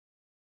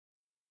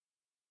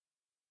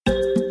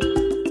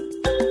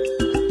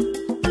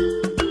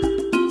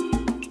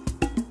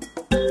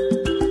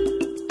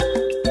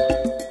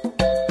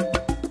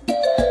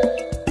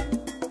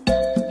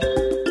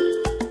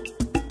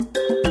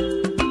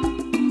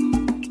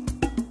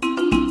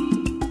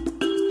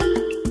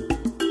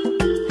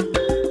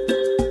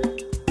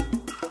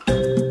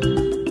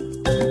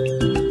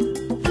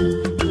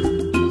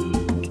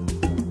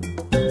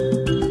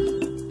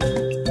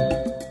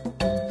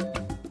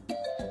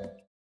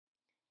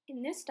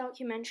this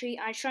documentary,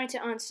 I try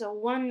to answer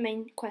one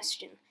main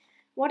question.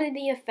 What are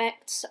the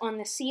effects on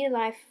the sea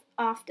life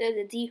after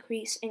the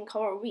decrease in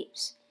coral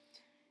reefs?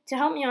 To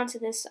help me answer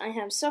this, I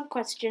have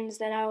sub-questions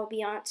that I will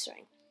be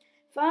answering.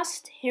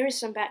 First, here is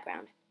some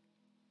background.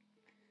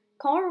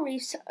 Coral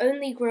reefs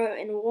only grow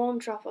in warm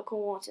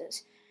tropical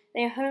waters.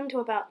 They are home to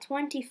about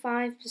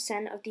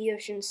 25% of the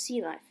ocean's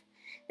sea life.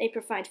 They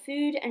provide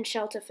food and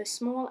shelter for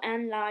small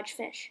and large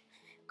fish.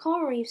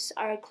 Coral reefs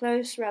are a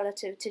close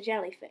relative to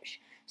jellyfish,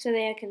 so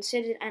they are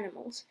considered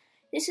animals.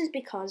 This is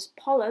because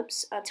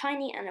polyps are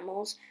tiny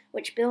animals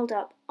which build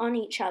up on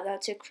each other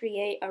to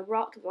create a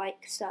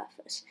rock-like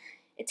surface.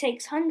 It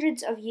takes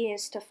hundreds of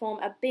years to form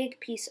a big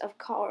piece of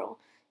coral.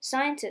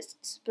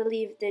 Scientists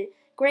believe the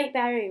Great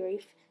Barrier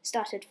Reef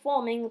started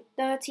forming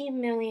 30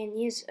 million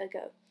years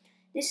ago.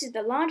 This is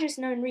the largest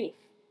known reef.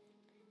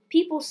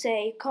 People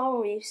say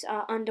coral reefs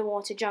are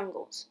underwater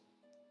jungles.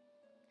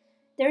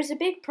 There is a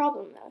big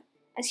problem though.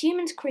 As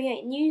humans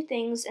create new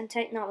things and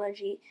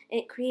technology,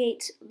 it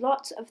creates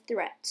lots of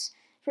threats.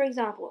 For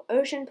example,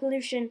 ocean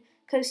pollution,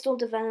 coastal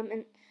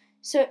development,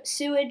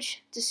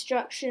 sewage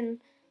destruction,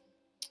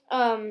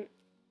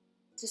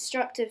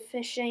 destructive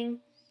fishing,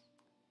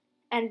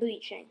 and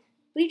bleaching.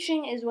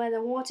 Bleaching is where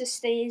the water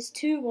stays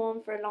too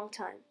warm for a long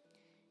time.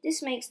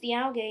 This makes the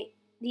algae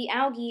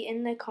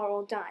in the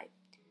coral die.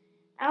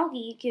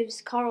 Algae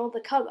gives coral the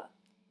color.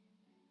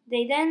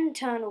 They then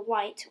turn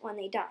white when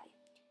they die.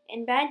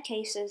 In bad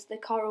cases, the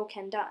coral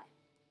can die.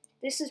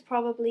 This is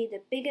probably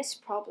the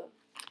biggest problem.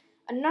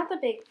 Another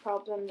big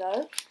problem,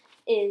 though,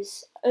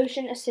 is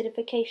ocean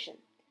acidification.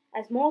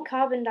 As more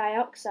carbon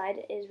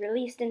dioxide is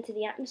released into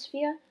the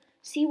atmosphere,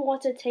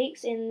 seawater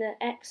takes in the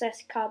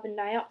excess carbon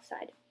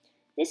dioxide.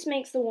 This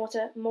makes the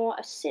water more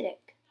acidic.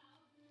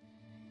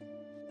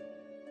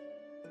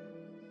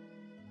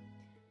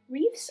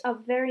 Reefs are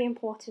very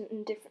important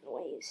in different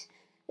ways.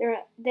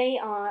 They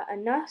are a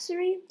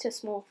nursery to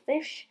small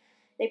fish.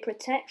 They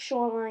protect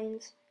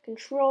shorelines,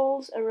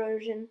 controls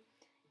erosion,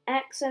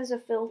 acts as a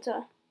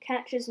filter,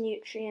 catches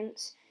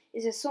nutrients,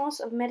 is a source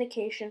of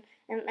medication,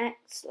 and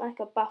acts like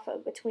a buffer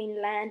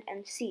between land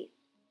and sea.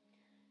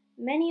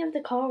 Many of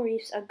the coral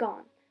reefs are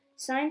gone.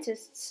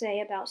 Scientists say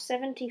about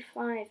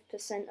 75%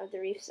 of the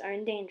reefs are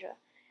in danger,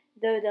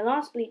 though the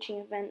last bleaching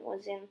event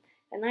was in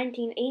the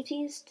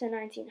 1980s to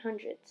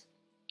 1900s.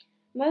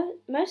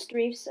 Most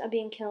reefs are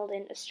being killed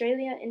in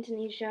Australia,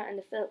 Indonesia, and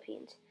the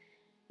Philippines.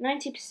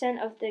 90%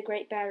 of the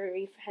Great Barrier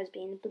Reef has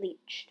been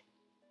bleached.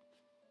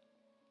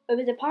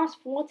 Over the past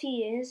 40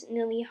 years,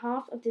 nearly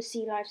half of the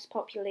sea life's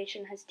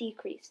population has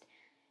decreased.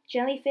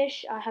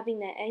 Jellyfish are having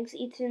their eggs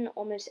eaten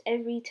almost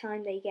every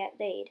time they get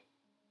laid.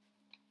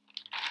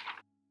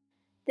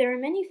 There are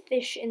many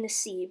fish in the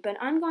sea, but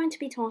I'm going to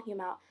be talking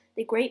about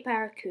the great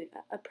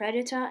barracuda, a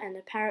predator, and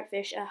the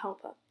parrotfish, a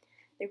helper.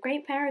 The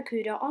great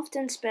barracuda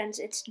often spends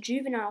its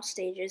juvenile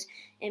stages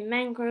in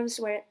mangroves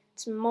where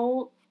its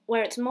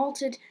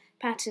molted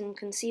pattern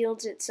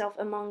conceals itself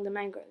among the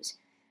mangroves.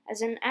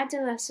 As an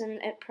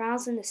adolescent, it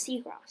prowls in the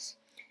seagrass.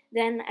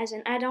 Then, as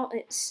an adult,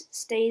 it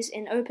stays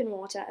in open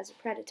water as a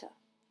predator.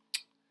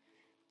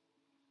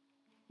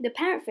 The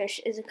parrotfish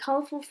is a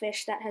colorful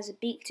fish that has a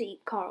beak to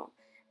eat coral.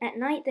 At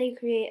night, they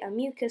create a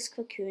mucus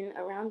cocoon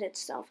around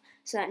itself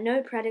so that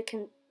no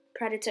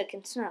predator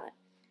can smell it.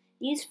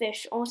 These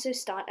fish also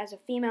start as a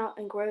female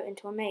and grow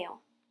into a male.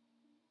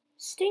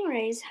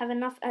 Stingrays have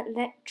enough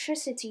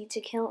electricity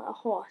to kill a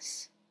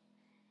horse.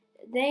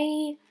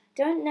 They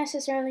don't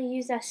necessarily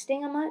use their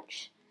stinger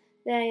much.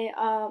 They're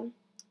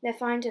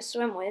fine to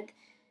swim with,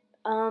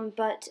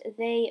 but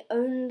they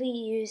only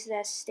use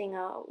their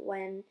stinger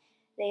when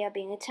they are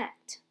being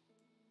attacked.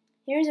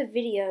 Here is a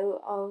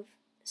video of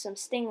some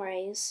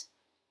stingrays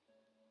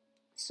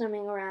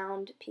swimming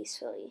around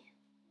peacefully.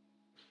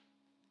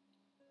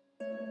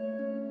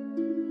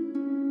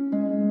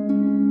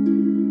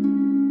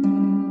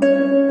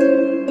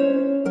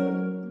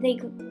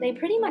 They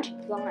pretty much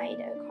glide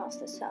across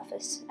the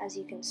surface, as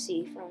you can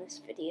see from this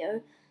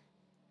video.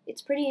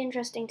 It's pretty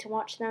interesting to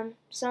watch them.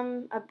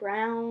 Some are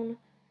brown,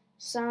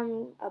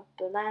 some are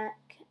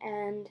black,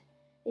 and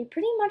they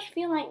pretty much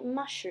feel like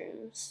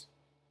mushrooms.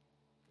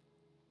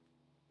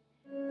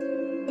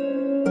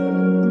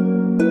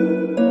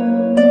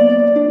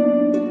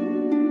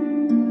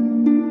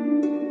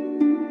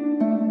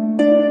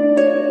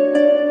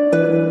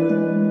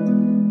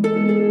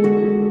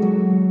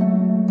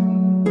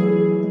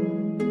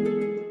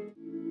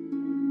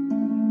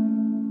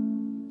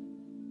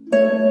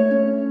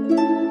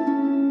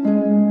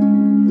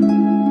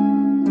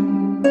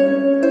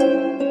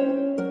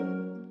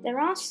 There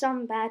are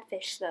some bad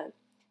fish, though,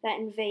 that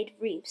invade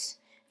reefs.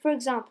 For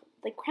example,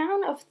 the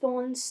crown of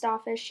thorns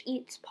starfish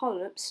eats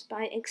polyps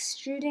by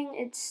extruding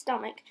its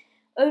stomach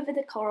over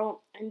the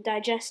coral and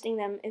digesting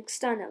them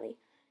externally.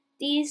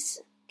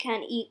 These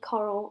can eat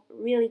coral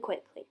really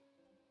quickly.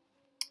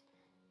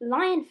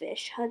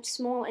 Lionfish herd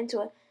small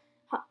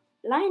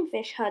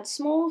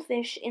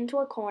fish into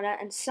a corner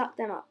and suck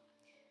them up.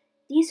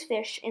 These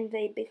fish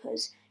invade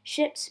because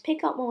ships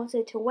pick up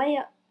water to weigh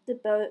up the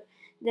boat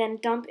then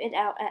dump it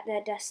out at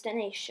their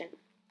destination.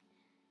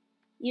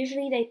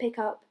 Usually they pick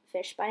up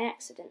fish by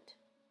accident.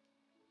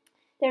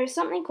 There is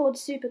something called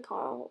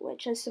supercoral,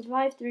 which has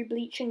survived through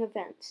bleaching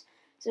events,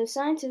 so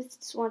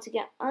scientists want to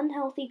get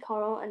unhealthy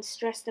coral and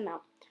stress them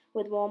out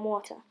with warm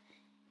water.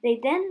 They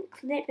then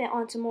clip it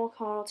onto more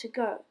coral to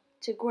grow.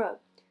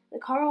 The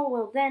coral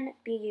will then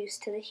be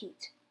used to the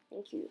heat.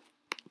 Thank you.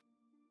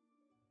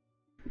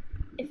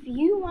 If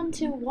you want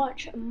to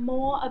watch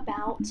more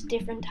about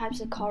different types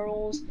of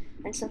corals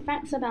and some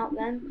facts about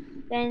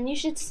them, then you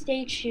should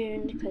stay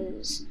tuned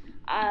because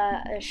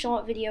a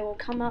short video will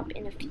come up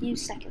in a few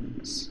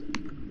seconds.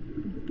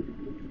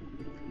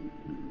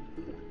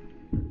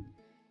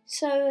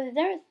 So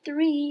there are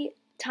 3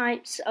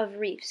 types of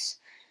reefs.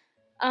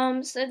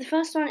 So the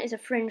first one is a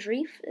fringe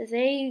reef.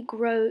 They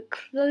grow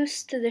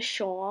close to the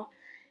shore,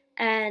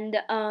 and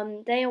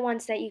they are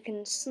ones that you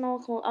can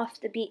snorkel off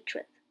the beach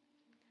with.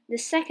 The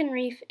second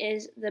reef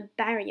is the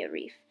barrier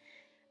reef.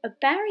 A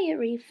barrier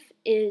reef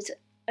is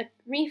a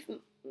reef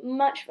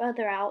much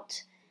further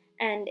out,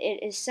 and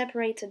it is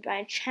separated by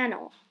a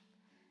channel.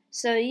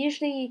 So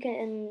usually you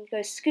can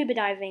go scuba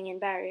diving in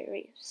barrier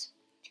reefs.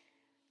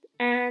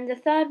 And the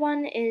third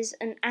one is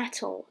an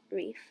atoll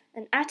reef.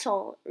 An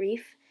atoll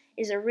reef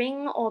is a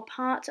ring or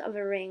part of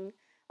a ring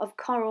of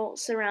coral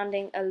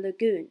surrounding a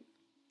lagoon.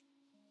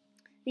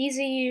 These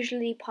are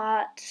usually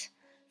parts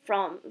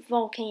from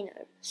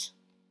volcanoes.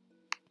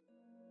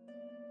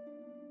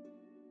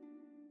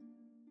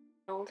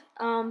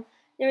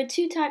 There are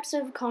 2 types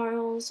of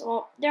corals,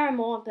 or there are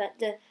more, but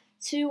the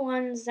 2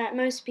 ones that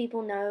most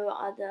people know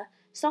are the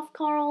soft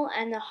coral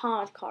and the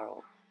hard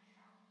coral.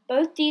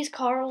 Both these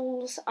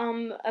corals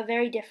are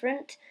very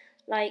different.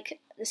 Like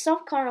the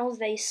soft corals,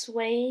 they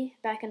sway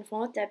back and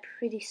forth, they're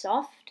pretty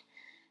soft.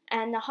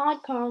 And the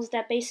hard corals,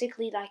 they're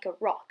basically like a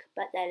rock,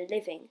 but they're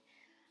living.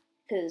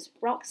 Because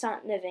rocks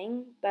aren't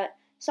living, but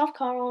soft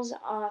corals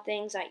are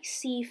things like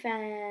sea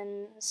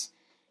fans,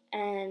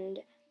 and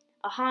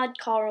a hard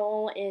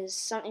coral is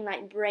something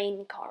like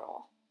brain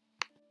coral.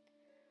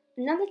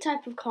 Another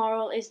type of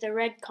coral is the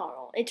red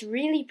coral. It's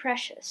really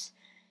precious.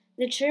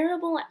 The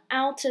durable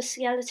outer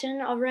skeleton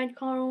of red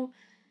coral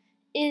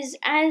is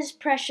as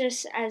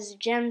precious as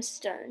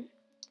gemstone.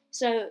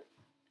 So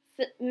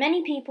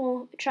many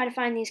people try to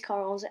find these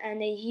corals and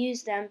they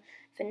use them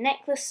for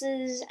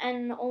necklaces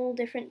and all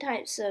different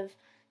types of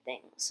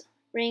things.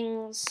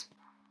 Rings.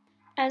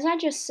 As I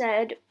just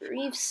said,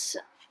 reefs,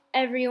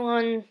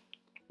 everyone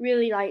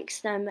really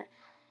likes them.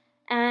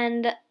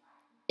 And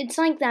it's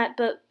like that,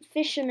 but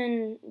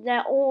fishermen,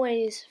 they're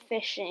always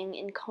fishing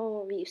in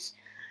coral reefs.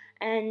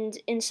 And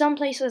in some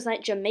places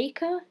like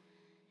Jamaica,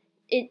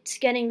 it's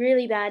getting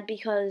really bad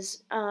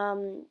because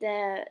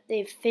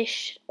they've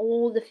fished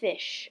all the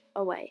fish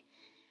away.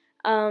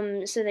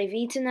 So they've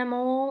eaten them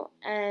all,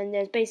 and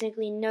there's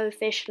basically no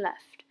fish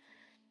left.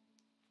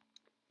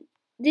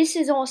 This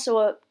is also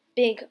a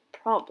big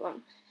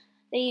problem.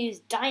 They use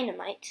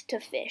dynamite to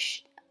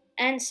fish,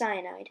 and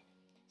cyanide.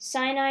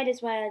 Cyanide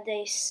is where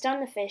they stun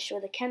the fish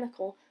with a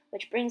chemical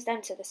which brings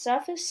them to the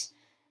surface,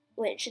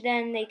 which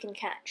then they can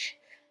catch.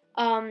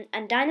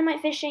 And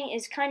dynamite fishing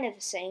is kind of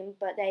the same,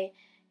 but they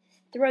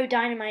throw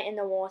dynamite in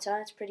the water,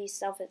 it's pretty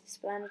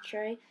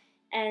self-explanatory,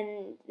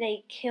 and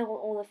they kill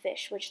all the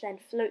fish, which then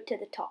float to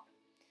the top.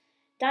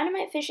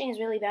 Dynamite fishing is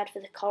really bad for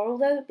the coral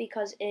though,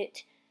 because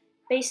it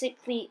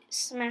basically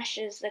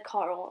smashes the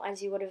coral,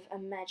 as you would have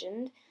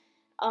imagined.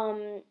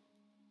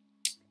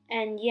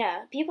 And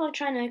yeah, people are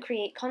trying to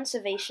create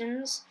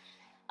conservations,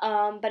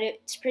 but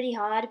it's pretty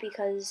hard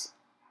because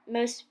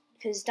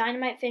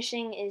dynamite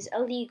fishing is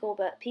illegal,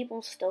 but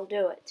people still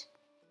do it.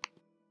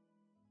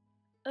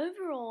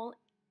 Overall,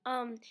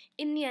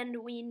 in the end,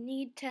 we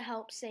need to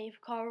help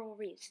save coral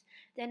reefs.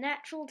 They're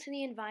natural to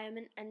the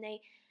environment and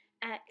they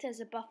act as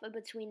a buffer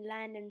between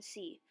land and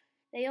sea.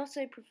 They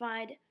also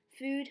provide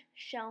food,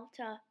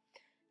 shelter,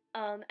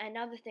 and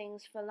other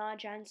things for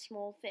large and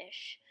small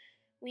fish.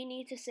 We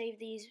need to save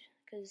these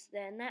because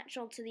they're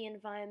natural to the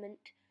environment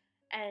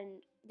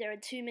and there are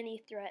too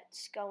many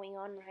threats going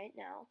on right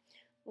now.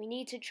 We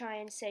need to try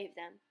and save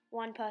them.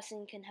 One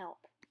person can help.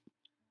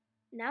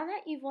 Now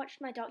that you've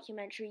watched my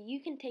documentary,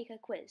 you can take a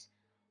quiz.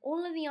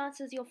 All of the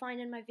answers you'll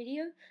find in my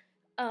video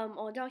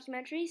or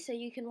documentary, so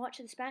you can watch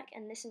this back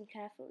and listen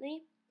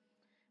carefully.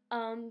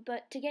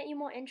 But to get you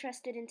more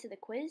interested into the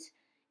quiz,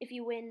 if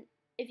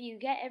you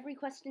get every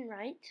question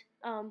right,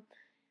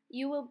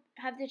 you will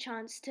have the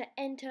chance to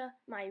enter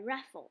my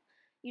raffle.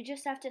 You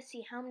just have to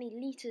see how many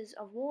liters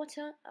of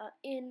water are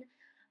in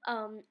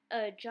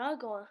a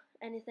jug or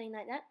anything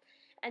like that,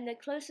 and the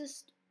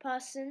closest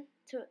person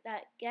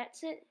that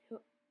gets it,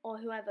 or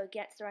whoever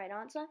gets the right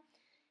answer,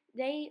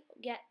 they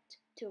get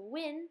to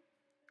win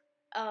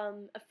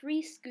a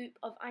free scoop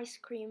of ice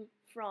cream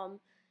from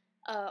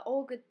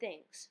All Good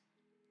Things.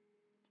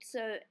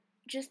 So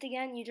just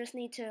again, you just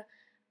need to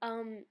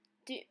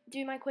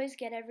do my quiz,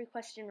 get every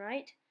question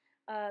right,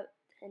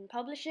 and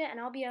publish it, and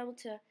I'll be able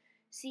to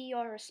see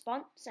your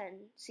response and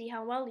see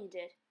how well you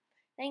did.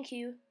 Thank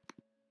you.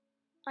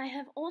 I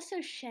have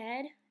also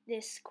shared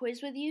this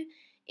quiz with you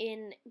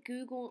in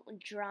Google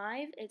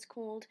Drive. It's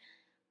called,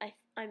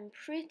 I'm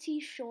pretty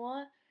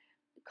sure,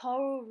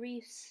 Coral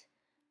Reefs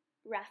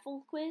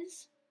Raffle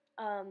Quiz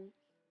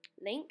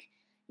link.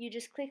 You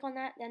just click on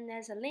that, then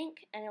there's a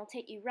link, and it'll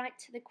take you right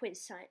to the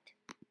quiz site.